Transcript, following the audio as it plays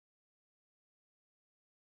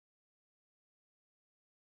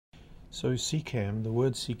So CAM, the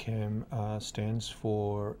word CAM stands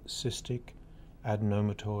for Cystic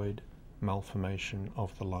Adenomatoid Malformation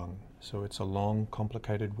of the lung. So it's a long,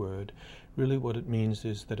 complicated word. Really what it means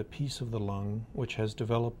is that a piece of the lung which has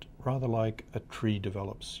developed rather like a tree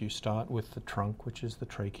develops. You start with the trunk, which is the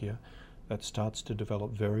trachea, that starts to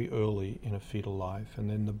develop very early in a fetal life, and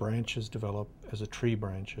then the branches develop as a tree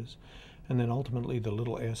branches, and then ultimately the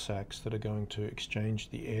little air sacs that are going to exchange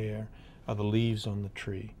the air are the leaves on the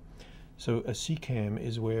tree. So a CAM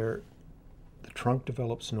is where the trunk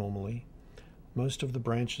develops normally, most of the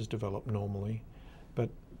branches develop normally,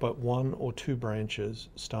 but one or two branches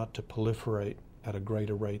start to proliferate at a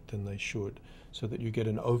greater rate than they should, so that you get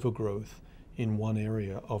an overgrowth in one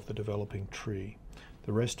area of the developing tree.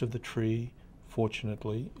 The rest of the tree,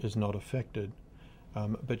 fortunately, is not affected,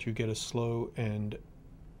 but you get a slow and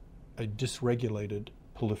a dysregulated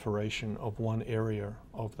proliferation of one area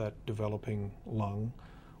of that developing lung.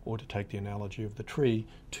 Or to take the analogy of the tree,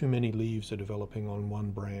 too many leaves are developing on one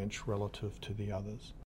branch relative to the others.